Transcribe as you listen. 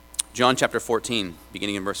John chapter 14,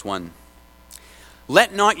 beginning in verse 1.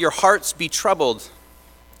 Let not your hearts be troubled.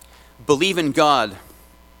 Believe in God.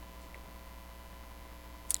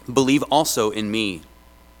 Believe also in me.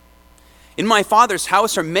 In my Father's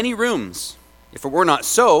house are many rooms. If it were not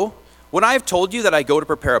so, would I have told you that I go to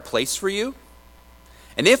prepare a place for you?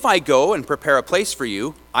 And if I go and prepare a place for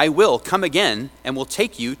you, I will come again and will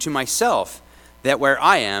take you to myself, that where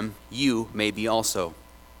I am, you may be also.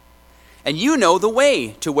 And you know the way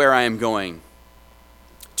to where I am going.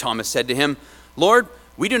 Thomas said to him, Lord,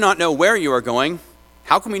 we do not know where you are going.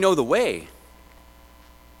 How can we know the way?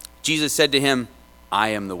 Jesus said to him, I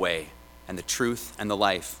am the way and the truth and the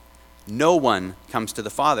life. No one comes to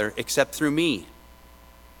the Father except through me.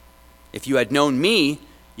 If you had known me,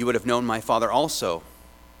 you would have known my Father also.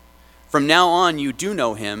 From now on you do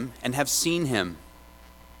know him and have seen him.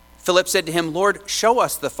 Philip said to him, Lord, show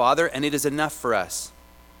us the Father, and it is enough for us.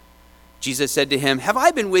 Jesus said to him, have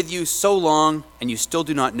I been with you so long, and you still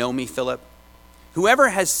do not know me, Philip? Whoever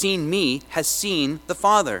has seen me has seen the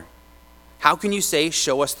Father. How can you say,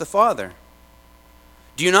 show us the Father?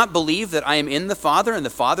 Do you not believe that I am in the Father, and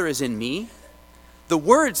the Father is in me? The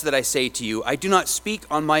words that I say to you, I do not speak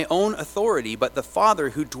on my own authority, but the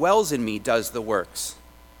Father who dwells in me does the works.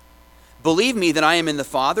 Believe me that I am in the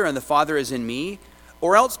Father, and the Father is in me,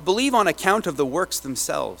 or else believe on account of the works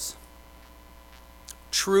themselves.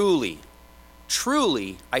 Truly,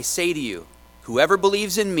 truly, I say to you, whoever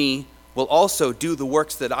believes in me will also do the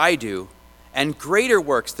works that I do, and greater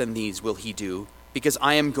works than these will he do, because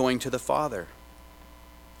I am going to the Father.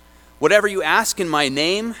 Whatever you ask in my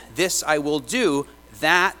name, this I will do,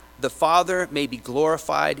 that the Father may be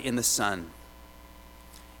glorified in the Son.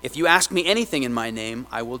 If you ask me anything in my name,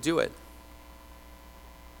 I will do it.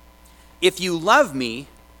 If you love me,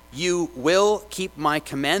 you will keep my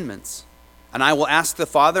commandments. And I will ask the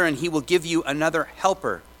Father, and he will give you another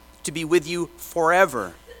helper to be with you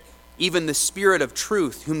forever, even the Spirit of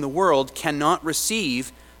truth, whom the world cannot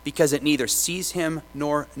receive because it neither sees him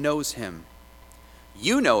nor knows him.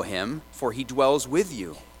 You know him, for he dwells with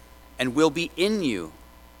you and will be in you.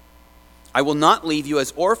 I will not leave you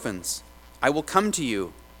as orphans. I will come to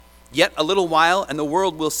you. Yet a little while, and the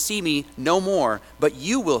world will see me no more, but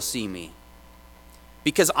you will see me.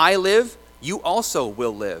 Because I live, you also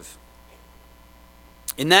will live.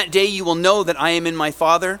 In that day you will know that I am in my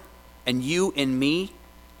Father, and you in me,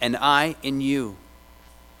 and I in you.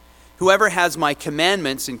 Whoever has my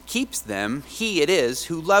commandments and keeps them, he it is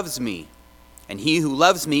who loves me. And he who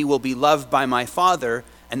loves me will be loved by my Father,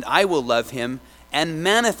 and I will love him and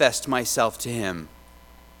manifest myself to him.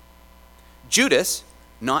 Judas,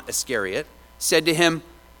 not Iscariot, said to him,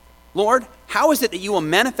 Lord, how is it that you will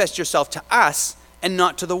manifest yourself to us and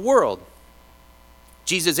not to the world?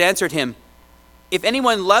 Jesus answered him, if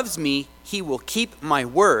anyone loves me, he will keep my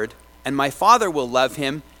word, and my Father will love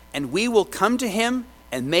him, and we will come to him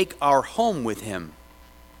and make our home with him.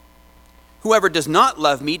 Whoever does not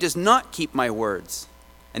love me does not keep my words,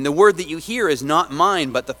 and the word that you hear is not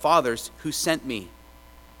mine, but the Father's who sent me.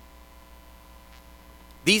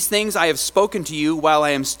 These things I have spoken to you while I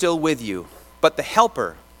am still with you. But the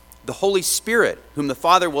Helper, the Holy Spirit, whom the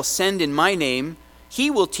Father will send in my name,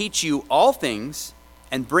 he will teach you all things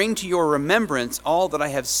and bring to your remembrance all that I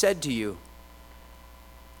have said to you.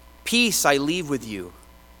 Peace I leave with you.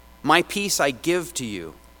 My peace I give to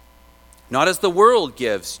you. Not as the world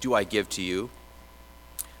gives do I give to you.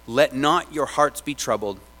 Let not your hearts be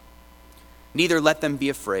troubled, neither let them be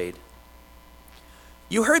afraid.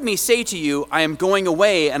 You heard me say to you, I am going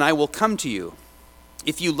away and I will come to you.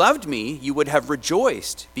 If you loved me, you would have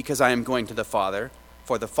rejoiced because I am going to the Father,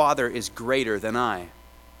 for the Father is greater than I.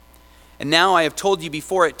 And now I have told you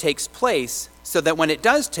before it takes place, so that when it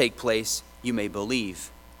does take place, you may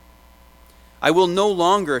believe. I will no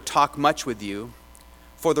longer talk much with you,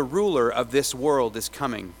 for the ruler of this world is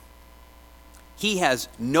coming. He has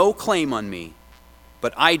no claim on me,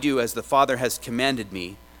 but I do as the Father has commanded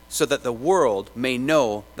me, so that the world may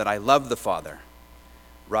know that I love the Father.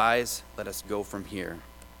 Rise, let us go from here.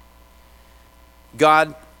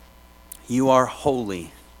 God, you are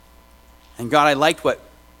holy. And God, I liked what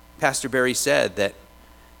Pastor Barry said, that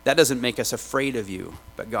doesn't make us afraid of you.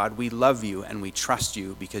 But God, we love you and we trust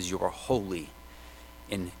you because you are holy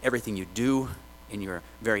in everything you do, in your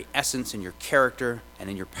very essence, in your character,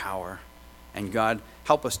 and in your power. And God,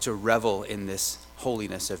 help us to revel in this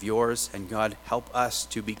holiness of yours. And God, help us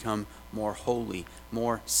to become more holy,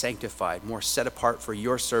 more sanctified, more set apart for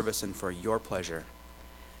your service and for your pleasure.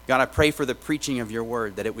 God, I pray for the preaching of your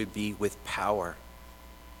word, that it would be with power.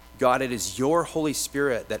 God, it is your Holy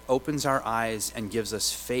Spirit that opens our eyes and gives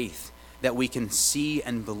us faith, that we can see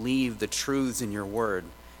and believe the truths in your word.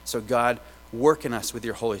 So God, work in us with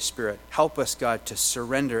your Holy Spirit. Help us, God, to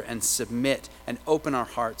surrender and submit and open our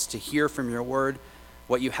hearts to hear from your word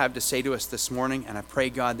what you have to say to us this morning. And I pray,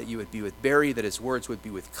 God, that you would be with Barry, that his words would be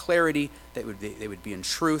with clarity, that they would be in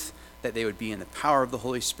truth, that they would be in the power of the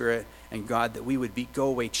Holy Spirit. And God, that we would go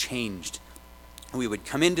away changed. We would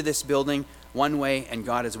come into this building one way, and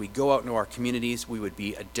God, as we go out into our communities, we would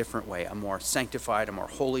be a different way, a more sanctified, a more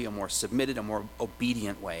holy, a more submitted, a more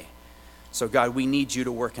obedient way. So God, we need you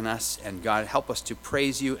to work in us, and God, help us to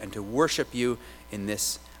praise you and to worship you in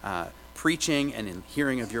this preaching and in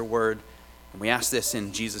hearing of your word. And we ask this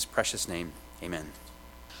in Jesus' precious name. Amen.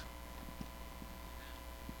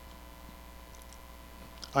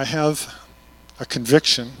 I have a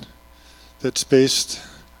conviction that's based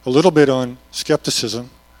a little bit on skepticism,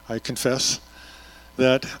 I confess,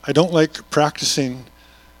 that I don't like practicing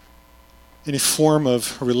any form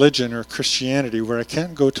of religion or Christianity where I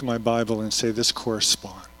can't go to my Bible and say this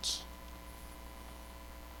corresponds.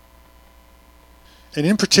 And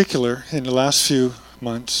in particular, in the last few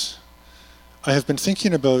months, I have been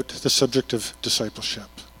thinking about the subject of discipleship.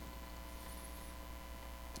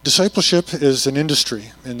 Discipleship is an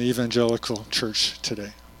industry in the evangelical church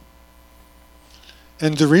today.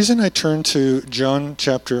 And the reason I turn to John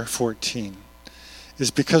chapter 14 is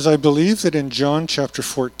because I believe that in John chapter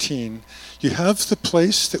 14, you have the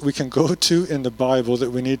place that we can go to in the Bible that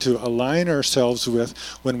we need to align ourselves with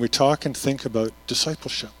when we talk and think about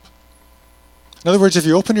discipleship. In other words, if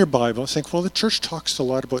you open your Bible and think, well, the church talks a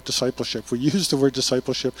lot about discipleship. We use the word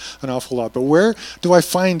discipleship an awful lot. But where do I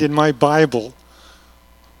find in my Bible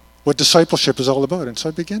what discipleship is all about? And so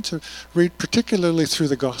I began to read particularly through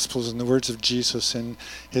the Gospels and the words of Jesus and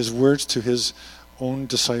his words to his own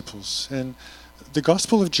disciples. And the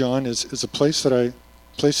Gospel of John is a place that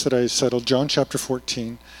I settled, John chapter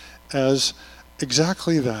 14, as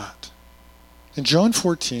exactly that. In John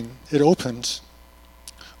 14, it opens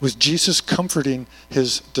with Jesus comforting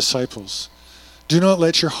his disciples. Do not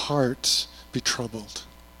let your hearts be troubled.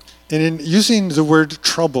 And in using the word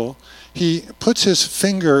trouble, he puts his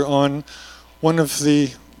finger on one of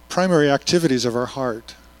the primary activities of our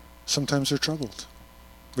heart. Sometimes they're troubled.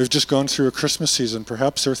 We've just gone through a Christmas season.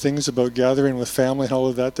 Perhaps there are things about gathering with family and all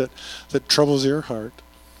of that troubles your heart.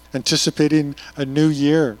 Anticipating a new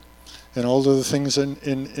year and all of the things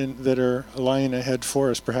that are lying ahead for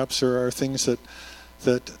us. Perhaps there are things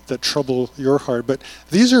that trouble your heart. But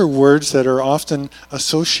these are words that are often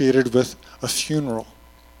associated with a funeral.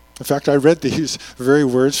 In fact, I read these very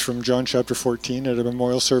words from John chapter 14 at a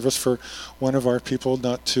memorial service for one of our people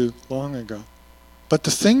not too long ago. But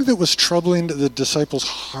the thing that was troubling the disciples'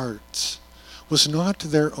 hearts was not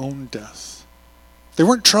their own death. They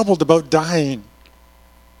weren't troubled about dying.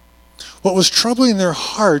 What was troubling their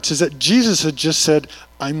hearts is that Jesus had just said,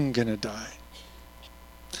 I'm going to die.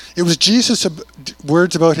 It was Jesus'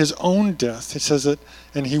 words about his own death. He says that,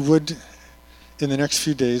 and he would, in the next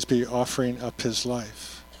few days, be offering up his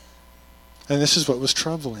life. And this is what was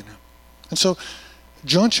troubling him. And so,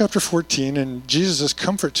 John chapter 14 and Jesus'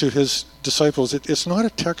 comfort to his disciples, it's not a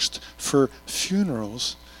text for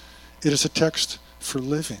funerals. It is a text for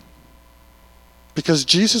living. Because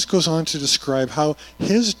Jesus goes on to describe how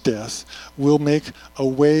his death will make a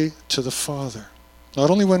way to the Father. Not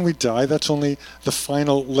only when we die, that's only the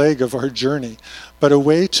final leg of our journey, but a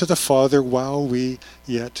way to the Father while we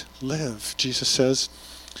yet live. Jesus says,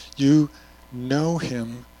 you know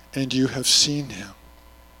him and you have seen him.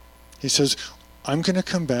 He says, I'm going to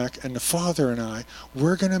come back and the Father and I,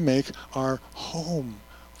 we're going to make our home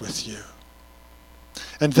with you.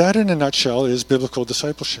 And that in a nutshell is biblical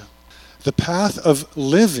discipleship. The path of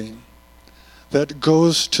living that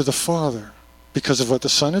goes to the Father because of what the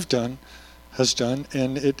Son has done,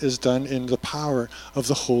 and it is done in the power of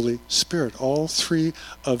the Holy Spirit. All three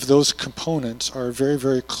of those components are very,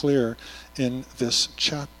 very clear in this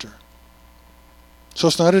chapter. So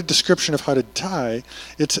it's not a description of how to die,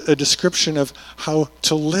 it's a description of how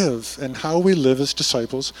to live, and how we live as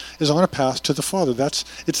disciples is on a path to the Father.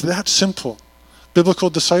 It's that simple. Biblical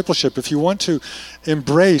discipleship, if you want to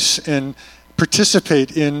embrace and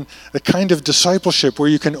participate in the kind of discipleship where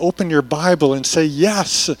you can open your Bible and say,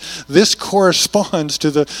 yes, this corresponds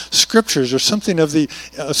to the Scriptures, or something of the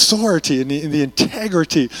authority and the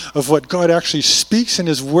integrity of what God actually speaks in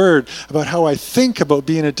his Word about how I think about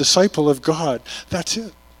being a disciple of God. That's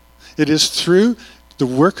it. It is through the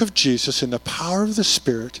work of Jesus and the power of the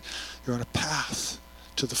Spirit, you're on a path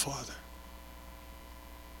to the Father.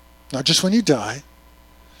 Not just when you die,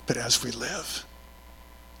 but as we live.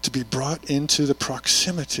 To be brought into the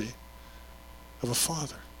proximity of a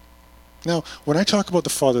Father. Now, when I talk about the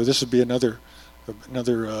Father, this would be another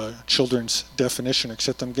another children's definition,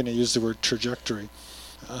 except I'm going to use the word trajectory.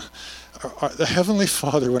 The Heavenly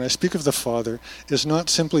Father, when I speak of the Father, is not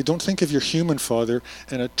simply, don't think of your human father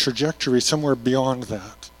and a trajectory somewhere beyond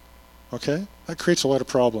that. Okay? That creates a lot of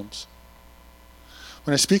problems.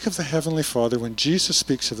 When I speak of the Heavenly Father, when Jesus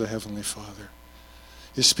speaks of the Heavenly Father,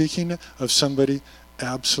 he's speaking of somebody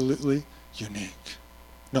absolutely unique,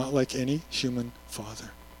 not like any human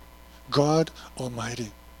father. God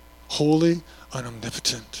Almighty, holy and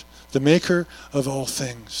omnipotent, the maker of all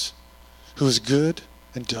things, who is good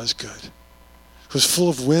and does good, who is full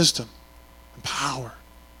of wisdom and power.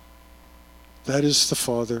 That is the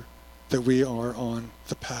Father that we are on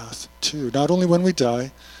the path to, not only when we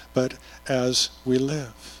die, but as we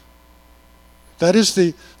live. That is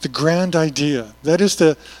the grand idea. That is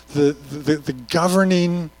the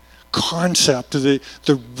governing concept,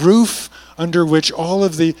 the roof under which all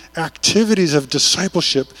of the activities of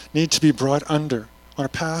discipleship need to be brought under on a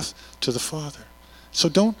path to the Father. So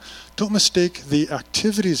don't mistake the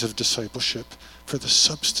activities of discipleship for the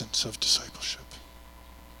substance of discipleship.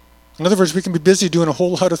 In other words, we can be busy doing a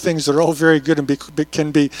whole lot of things that are all very good and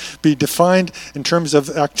can be defined in terms of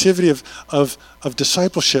activity of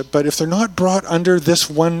discipleship, but if they're not brought under this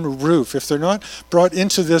one roof, if they're not brought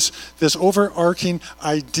into this overarching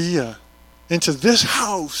idea, into this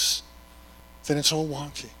house, then it's all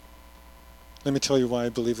wonky. Let me tell you why I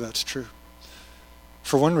believe that's true.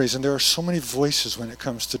 For one reason, there are so many voices when it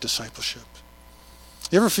comes to discipleship.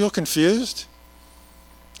 You ever feel confused?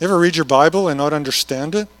 You ever read your Bible and not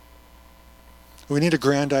understand it? We need a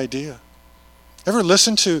grand idea. Ever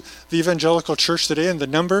listen to the evangelical church today and the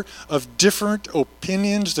number of different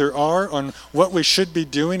opinions there are on what we should be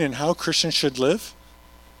doing and how Christians should live?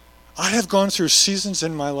 I have gone through seasons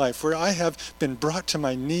in my life where I have been brought to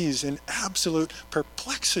my knees in absolute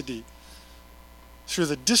perplexity through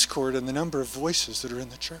the discord and the number of voices that are in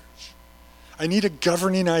the church. I need a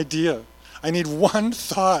governing idea. I need one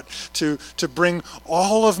thought to bring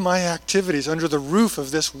all of my activities under the roof of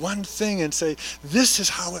this one thing and say, this is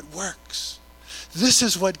how it works. This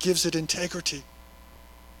is what gives it integrity.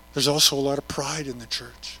 There's also a lot of pride in the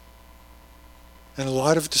church. And a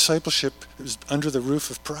lot of discipleship is under the roof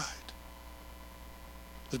of pride.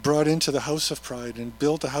 It's brought into the house of pride and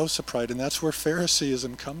built a house of pride, and that's where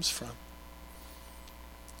Phariseeism comes from.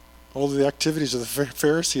 All of the activities of the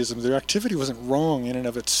Phariseeism, their activity wasn't wrong in and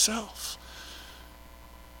of itself,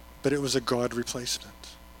 but it was a God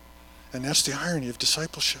replacement. And that's the irony of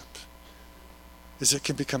discipleship, is it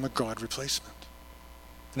can become a God replacement.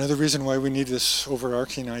 Another reason why we need this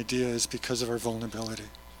overarching idea is because of our vulnerability.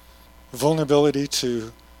 Vulnerability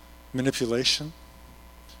to manipulation.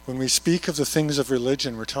 When we speak of the things of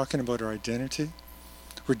religion, we're talking about our identity.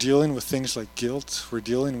 We're dealing with things like guilt. We're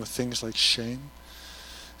dealing with things like shame.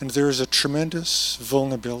 And there is a tremendous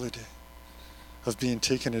vulnerability of being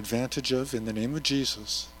taken advantage of in the name of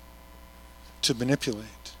Jesus to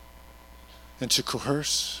manipulate and to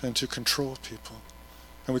coerce and to control people.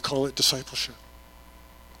 And we call it discipleship.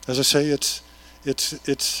 As I say, it's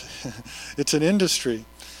an industry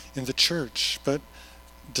in the church, but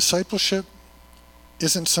discipleship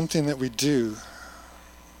isn't something that we do.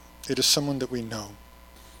 It is someone that we know.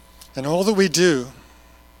 And all that we do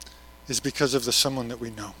is because of the someone that we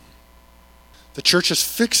know. The church is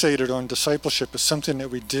fixated on discipleship as something that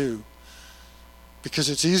we do because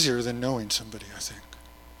it's easier than knowing somebody, I think.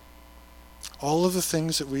 All of the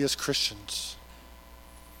things that we as Christians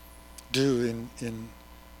do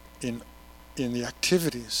in the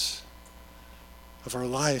activities of our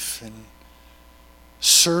life and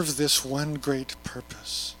serve this one great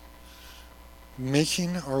purpose,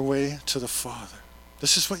 making our way to the Father.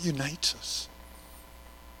 This is what unites us.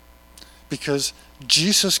 Because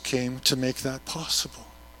Jesus came to make that possible.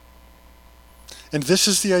 And this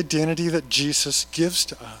is the identity that Jesus gives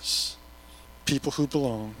to us, people who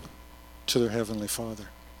belong to their Heavenly Father.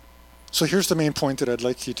 So here's the main point that I'd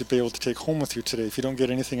like you to be able to take home with you today. If you don't get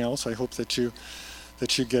anything else, I hope that you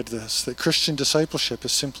get this, that Christian discipleship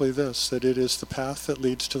is simply this, that it is the path that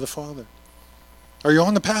leads to the Father. Are you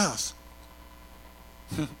on the path?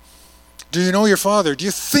 Do you know your Father? Do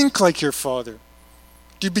you think like your Father?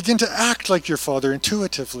 Do you begin to act like your Father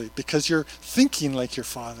intuitively because you're thinking like your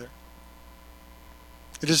Father?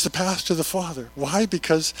 It is the path to the Father. Why?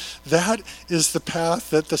 Because that is the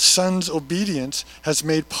path that the Son's obedience has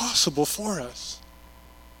made possible for us.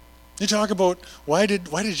 You talk about why did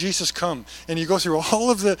Jesus come? And you go through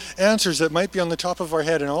all of the answers that might be on the top of our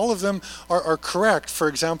head, and all of them are correct. For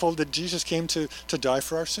example, that Jesus came to die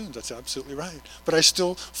for our sins. That's absolutely right. But I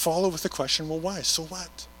still follow with the question, well, why? So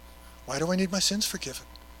what? Why do I need my sins forgiven?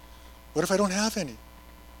 What if I don't have any?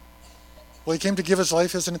 Well, he came to give his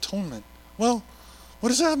life as an atonement. Well, what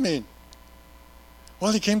does that mean?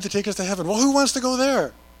 Well, he came to take us to heaven. Well, who wants to go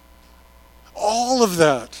there? All of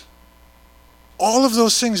that. All of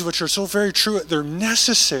those things which are so very true, they're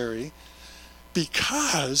necessary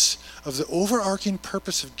because of the overarching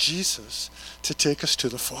purpose of Jesus to take us to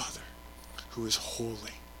the Father, who is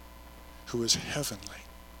holy, who is heavenly,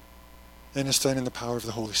 and is done in the power of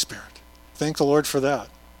the Holy Spirit. Thank the Lord for that.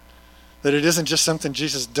 That it isn't just something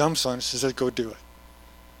Jesus dumps on us and says, go do it.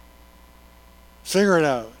 Figure it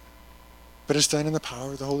out. But it's done in the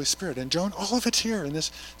power of the Holy Spirit. And John, all of it's here in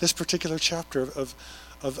this particular chapter of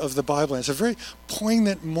the Bible. And it's a very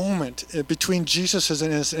poignant moment between Jesus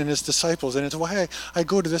and his disciples. And it's why I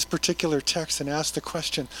go to this particular text and ask the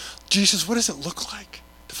question, Jesus, what does it look like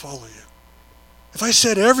to follow you? If I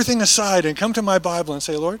set everything aside and come to my Bible and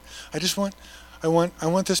say, Lord, I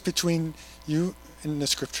want this between you and the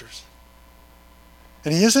Scriptures.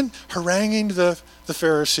 And he isn't haranguing the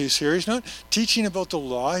Pharisees here. He's not teaching about the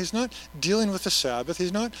law. He's not dealing with the Sabbath.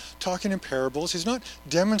 He's not talking in parables. He's not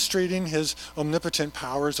demonstrating his omnipotent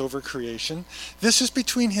powers over creation. This is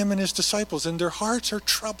between him and his disciples, and their hearts are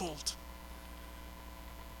troubled.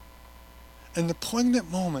 And the poignant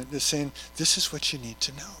moment is saying, this is what you need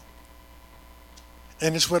to know.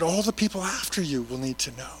 And it's what all the people after you will need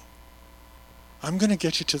to know. I'm going to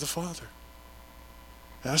get you to the Father.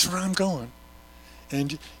 That's where I'm going.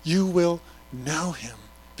 And you will know him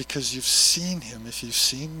because you've seen him if you've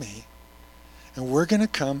seen me. And we're going to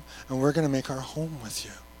come and we're going to make our home with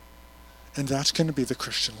you. And that's going to be the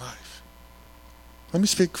Christian life. Let me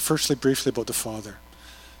speak firstly briefly about the Father.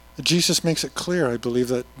 Jesus makes it clear, I believe,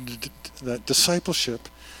 that discipleship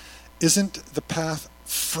isn't the path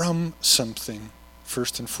from something,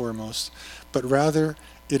 first and foremost, but rather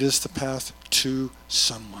it is the path to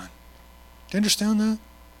someone. Do you understand that?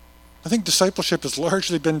 I think discipleship has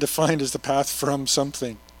largely been defined as the path from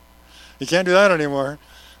something. You can't do that anymore.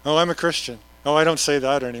 Oh, I'm a Christian. Oh, I don't say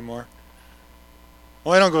that anymore. Oh,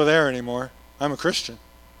 I don't go there anymore. I'm a Christian.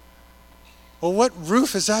 Well, what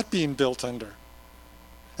roof is that being built under?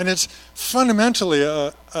 And it's fundamentally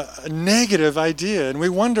a negative idea, and we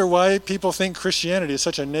wonder why people think Christianity is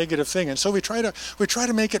such a negative thing. And so we try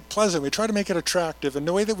to make it pleasant, we try to make it attractive, and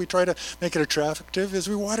the way that we try to make it attractive is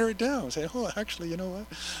we water it down. Say, oh, actually, you know what?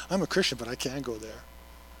 I'm a Christian, but I can go there.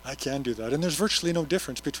 I can do that. And there's virtually no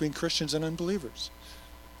difference between Christians and unbelievers.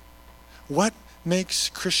 What makes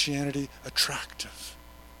Christianity attractive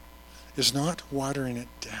is not watering it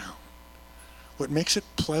down. What makes it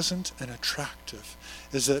pleasant and attractive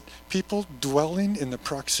is that people dwelling in the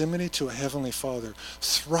proximity to a Heavenly Father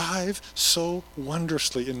thrive so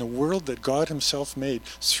wondrously in the world that God himself made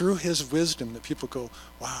through his wisdom that people go,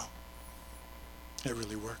 wow, it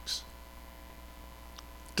really works.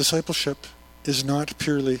 Discipleship is not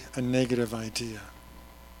purely a negative idea.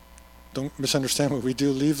 Don't misunderstand me. We do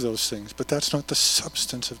leave those things, but that's not the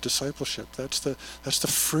substance of discipleship. That's the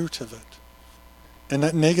fruit of it. And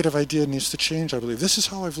that negative idea needs to change, I believe. This is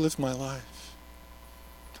how I've lived my life.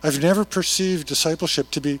 I've never perceived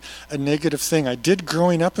discipleship to be a negative thing. I did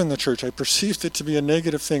growing up in the church. I perceived it to be a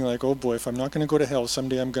negative thing, like, oh boy, if I'm not going to go to hell,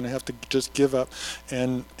 someday I'm going to have to just give up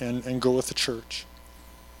and go with the church.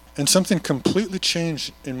 And something completely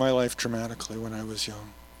changed in my life dramatically when I was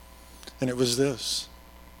young. And it was this,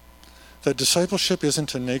 that discipleship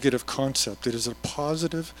isn't a negative concept. It is a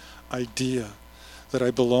positive idea that I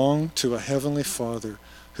belong to a Heavenly Father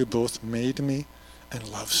who both made me and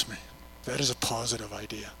loves me. That is a positive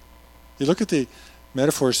idea. You look at the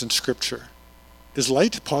metaphors in Scripture. Is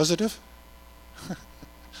light positive?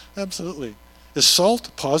 Absolutely. Is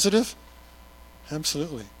salt positive?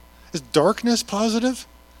 Absolutely. Is darkness positive?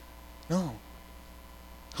 No.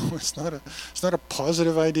 It's not a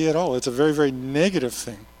positive idea at all. It's a very, very negative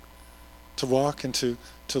thing to walk and to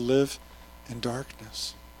live in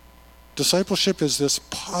darkness. Discipleship is this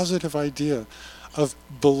positive idea of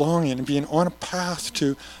belonging and being on a path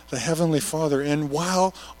to the Heavenly Father. And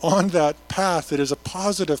while on that path, it is a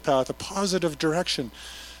positive path, a positive direction,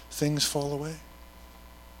 things fall away.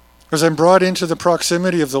 As I'm brought into the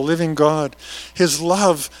proximity of the living God, his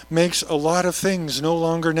love makes a lot of things no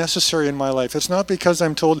longer necessary in my life. It's not because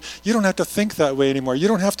I'm told, you don't have to think that way anymore. You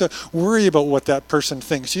don't have to worry about what that person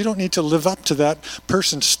thinks. You don't need to live up to that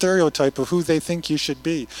person's stereotype of who they think you should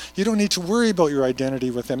be. You don't need to worry about your identity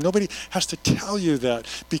with them. Nobody has to tell you that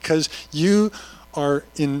because you are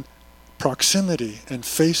in proximity and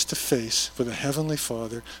face to face with a Heavenly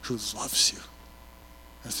Father who loves you.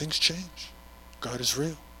 And things change. God is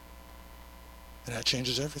real. And that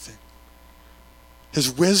changes everything.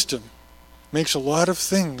 His wisdom makes a lot of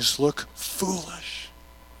things look foolish.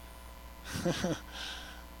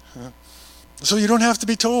 So you don't have to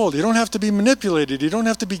be told. You don't have to be manipulated. You don't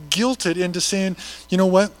have to be guilted into saying, you know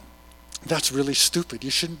what? That's really stupid.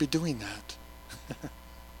 You shouldn't be doing that.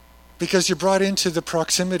 Because you're brought into the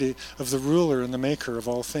proximity of the ruler and the maker of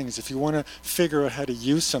all things. If you want to figure out how to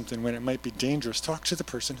use something when it might be dangerous, talk to the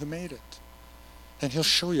person who made it. And he'll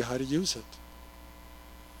show you how to use it.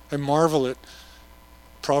 I marvel at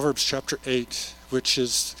Proverbs chapter 8, which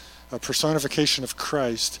is a personification of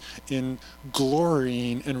Christ in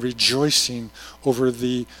glorying and rejoicing over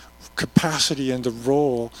the capacity and the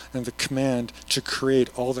role and the command to create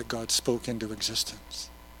all that God spoke into existence.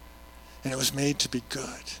 And it was made to be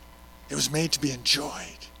good. It was made to be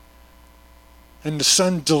enjoyed. And the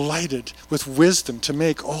Son delighted with wisdom to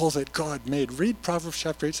make all that God made. Read Proverbs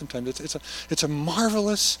chapter 8 sometimes. It's a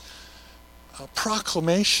marvelous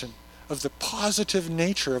proclamation of the positive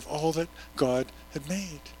nature of all that God had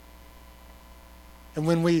made. And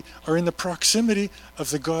when we are in the proximity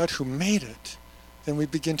of the God who made it, then we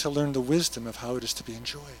begin to learn the wisdom of how it is to be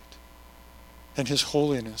enjoyed. And His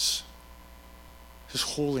holiness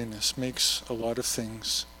makes a lot of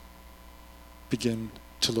things begin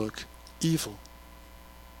to look evil.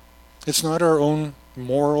 It's not our own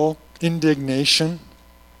moral indignation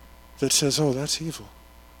that says, oh, that's evil.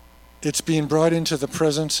 It's being brought into the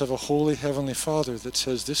presence of a holy Heavenly Father that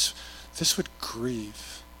says, this would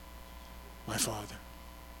grieve my Father.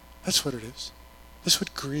 That's what it is. This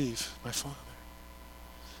would grieve my Father.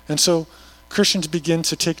 And so Christians begin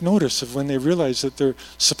to take notice of when they realize that they're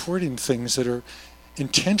supporting things that are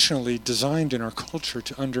intentionally designed in our culture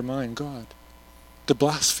to undermine God, to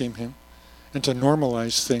blaspheme Him, and to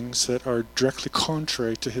normalize things that are directly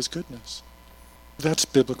contrary to His goodness. That's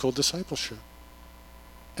biblical discipleship.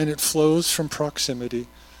 And it flows from proximity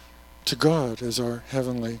to God as our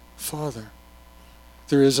Heavenly Father.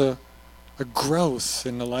 There is a growth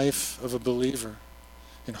in the life of a believer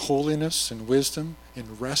in holiness, in wisdom,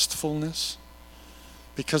 in restfulness,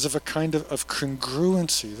 because of a kind of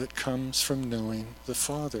congruency that comes from knowing the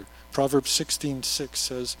Father. Proverbs 16:6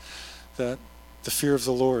 says that by the fear of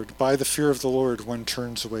the Lord, one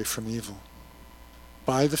turns away from evil.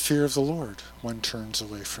 By the fear of the Lord, one turns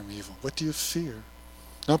away from evil. What do you fear?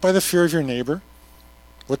 Not by the fear of your neighbor.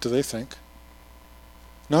 What do they think?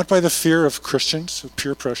 Not by the fear of Christians,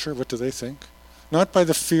 peer pressure. What do they think? Not by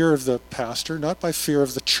the fear of the pastor, not by fear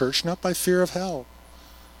of the church, not by fear of hell,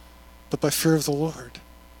 but by fear of the Lord.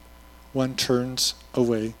 One turns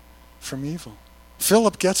away from evil.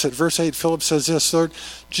 Philip gets it. Verse 8, Philip says this, Lord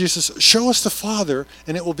Jesus, show us the Father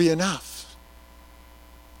and it will be enough.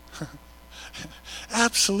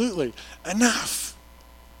 Absolutely, enough.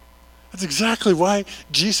 That's exactly why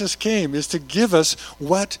Jesus came, is to give us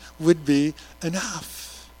what would be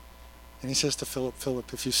enough. And he says to Philip,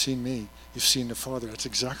 Philip, if you've seen me, you've seen the Father. That's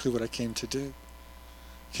exactly what I came to do.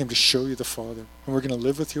 I came to show you the Father. And we're going to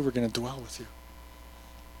live with you. We're going to dwell with you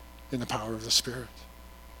in the power of the Spirit.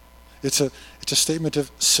 It's a statement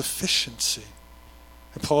of sufficiency.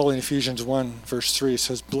 And Paul in Ephesians 1, verse 3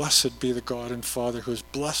 says, blessed be the God and Father who has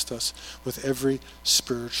blessed us with every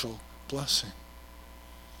spiritual blessing.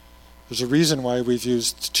 There's a reason why we've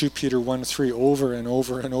used 2 Peter 1:3 over and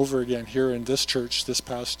over and over again here in this church this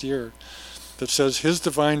past year, that says His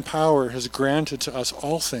divine power has granted to us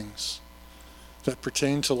all things that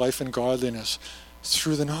pertain to life and godliness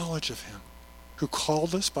through the knowledge of Him, who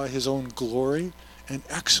called us by His own glory and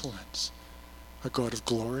excellence, a God of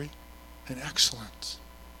glory and excellence.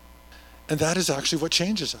 And that is actually what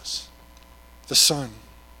changes us, the Son.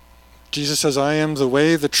 Jesus says, I am the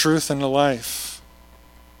way, the truth, and the life.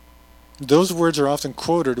 Those words are often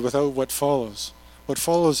quoted without what follows. What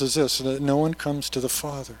follows is this, that no one comes to the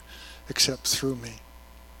Father except through me.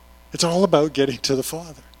 It's all about getting to the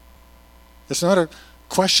Father. It's not a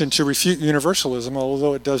question to refute universalism,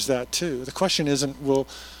 although it does that too. The question isn't, will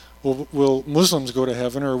Muslims go to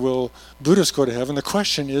heaven or will Buddhists go to heaven? The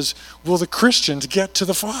question is, will the Christians get to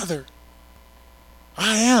the Father?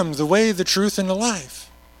 I am the way, the truth, and the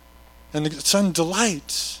life. And the Son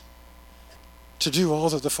delights to do all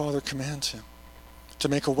that the Father commands Him, to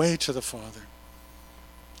make a way to the Father,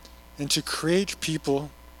 and to create people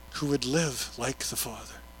who would live like the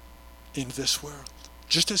Father in this world,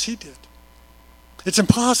 just as He did. It's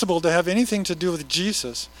impossible to have anything to do with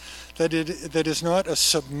Jesus that is not a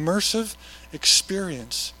submersive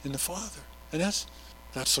experience in the Father. And that's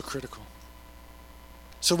so critical.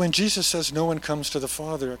 So when Jesus says no one comes to the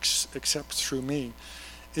Father except through me,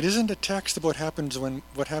 it isn't a text about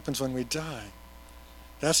what happens when we die.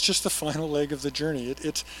 That's just the final leg of the journey.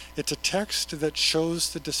 It's a text that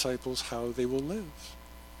shows the disciples how they will live.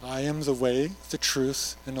 I am the way, the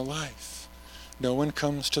truth, and the life. No one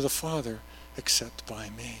comes to the Father except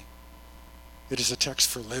by me. It is a text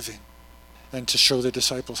for living and to show the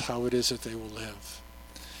disciples how it is that they will live.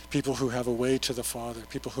 People who have a way to the Father,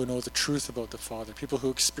 people who know the truth about the Father, people who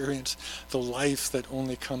experience the life that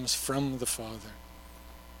only comes from the Father.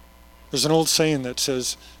 There's an old saying that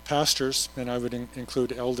says, pastors, and I would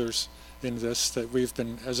include elders in this, that we've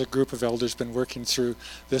been, as a group of elders, been working through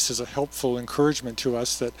this as a helpful encouragement to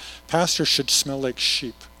us, that pastors should smell like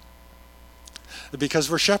sheep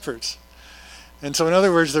because we're shepherds. And so in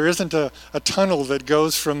other words, there isn't a tunnel that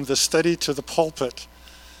goes from the study to the pulpit.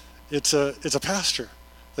 It's a pasture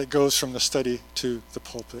that goes from the study to the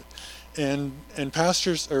pulpit. And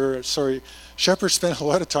shepherds spend a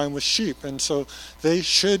lot of time with sheep, and so they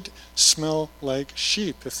should smell like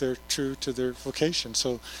sheep if they're true to their vocation.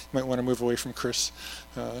 So you might want to move away from Chris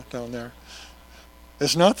down there.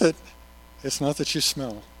 It's not that you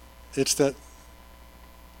smell. It's that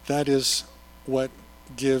is what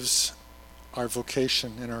gives our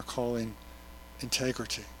vocation and our calling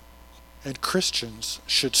integrity. And Christians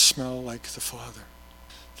should smell like the Father.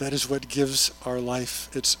 That is what gives our life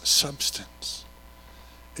its substance.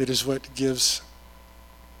 It is what gives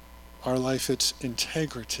our life its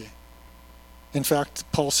integrity. In fact,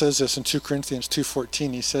 Paul says this in 2 Corinthians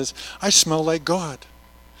 2:14. He says, I smell like God.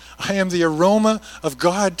 I am the aroma of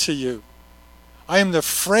God to you. I am the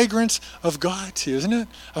fragrance of God to you. Isn't it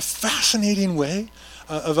a fascinating way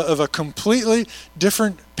of a completely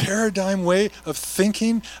different paradigm way of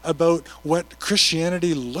thinking about what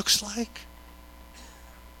Christianity looks like?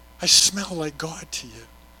 I smell like God to you.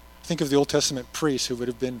 Think of the Old Testament priests who would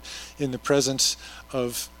have been in the presence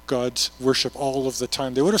of God's worship all of the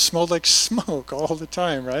time. They would have smelled like smoke all the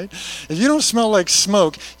time, right? If you don't smell like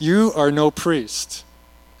smoke, you are no priest.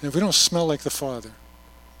 And if we don't smell like the Father,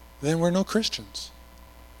 then we're no Christians.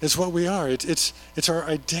 It's what we are. It's our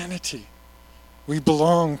identity. We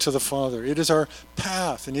belong to the Father. It is our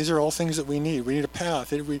path, and these are all things that we need. We need a path.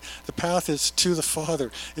 The path is to the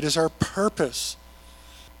Father. It is our purpose,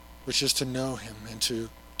 which is to know him and to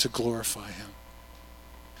glorify him.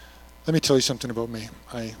 Let me tell you something about me.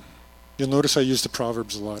 You'll notice I use the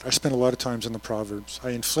Proverbs a lot. I spend a lot of times in the Proverbs. I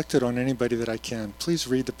inflict it on anybody that I can. Please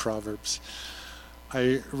read the Proverbs.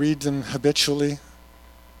 I read them habitually,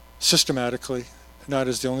 systematically. Not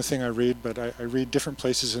as the only thing I read, but I read different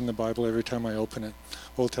places in the Bible every time I open it.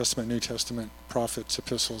 Old Testament, New Testament, prophets,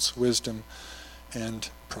 epistles, wisdom, and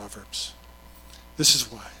Proverbs. This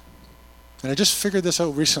is why. And I just figured this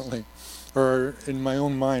out recently, or in my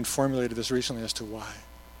own mind formulated this recently as to why.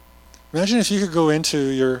 Imagine if you could go into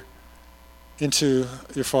your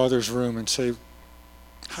Father's room and say,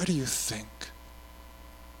 how do you think?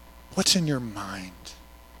 What's in your mind?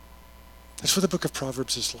 That's what the book of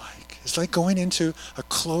Proverbs is like. It's like going into a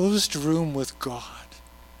closed room with God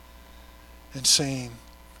and saying,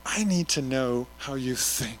 I need to know how you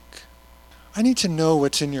think. I need to know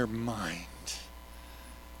what's in your mind.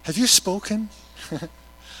 Have you spoken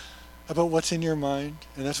about what's in your mind?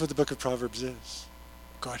 And that's what the book of Proverbs is.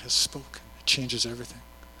 God has spoken. It changes everything.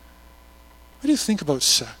 What do you think about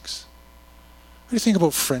sex? What do you think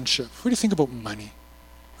about friendship? What do you think about money?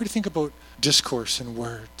 What do you think about discourse and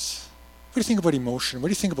words? What do you think about emotion? What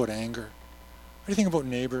do you think about anger? What do you think about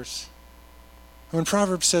neighbors? When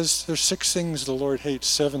Proverbs says there's 6 things the Lord hates,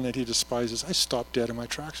 7 that he despises, I stop dead in my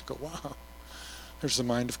tracks and go, wow, there's the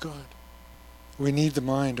mind of God. We need the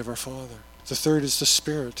mind of our Father. The third is the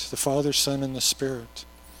Spirit, the Father, Son, and the Spirit.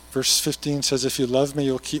 Verse 15 says, if you love me,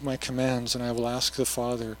 you'll keep my commands, and I will ask the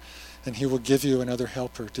Father, and he will give you another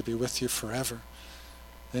helper to be with you forever.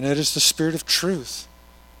 And it is the Spirit of truth.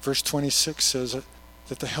 Verse 26 says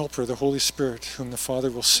that the Helper, the Holy Spirit, whom the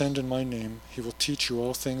Father will send in my name, he will teach you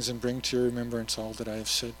all things and bring to your remembrance all that I have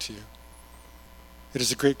said to you. It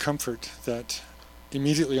is a great comfort that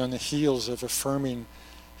immediately on the heels of affirming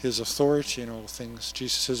his authority in all things,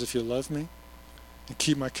 Jesus says, if you love me and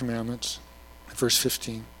keep my commandments, verse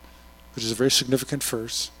 15, which is a very significant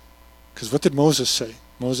verse, because what did Moses say?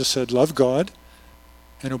 Moses said, love God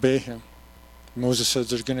and obey him. Moses says,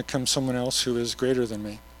 there's going to come someone else who is greater than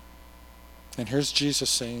me. And here's Jesus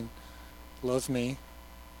saying, love me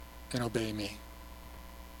and obey me.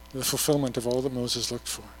 The fulfillment of all that Moses looked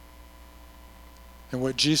for. And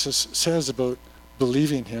what Jesus says about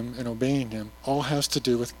believing him and obeying him all has to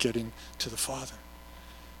do with getting to the Father.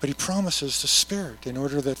 But he promises the Spirit in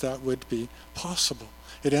order that that would be possible.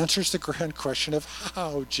 It answers the grand question of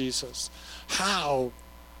how, Jesus? How?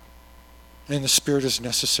 And the Spirit is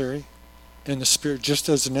necessary. And the Spirit, just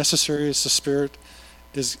as necessary as the Spirit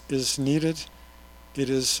is needed, it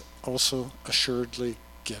is also assuredly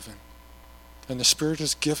given. And the Spirit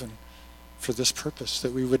is given for this purpose,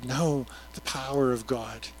 that we would know the power of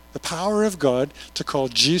God The power of God to call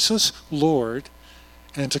Jesus Lord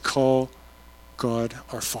and to call God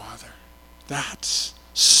our Father. That's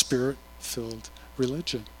Spirit-filled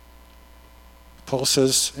religion. Paul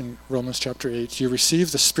says in Romans chapter 8, you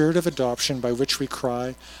receive the Spirit of adoption by which we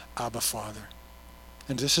cry, Abba, Father.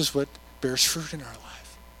 And this is what bears fruit in our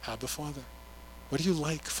life. Abba, Father. What do you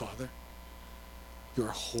like, Father? You are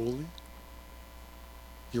holy.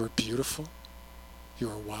 You are beautiful. You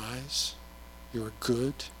are wise. You are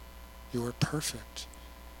good. You are perfect.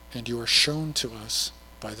 And you are shown to us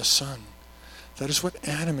by the Son. That is what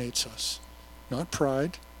animates us. Not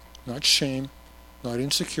pride, not shame, not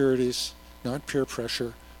insecurities, not peer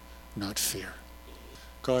pressure, not fear.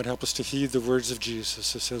 God, help us to heed the words of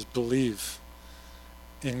Jesus. It says, believe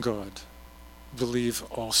in God. Believe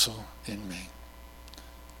also in me.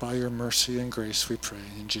 By your mercy and grace we pray.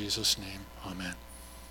 In Jesus' name, amen.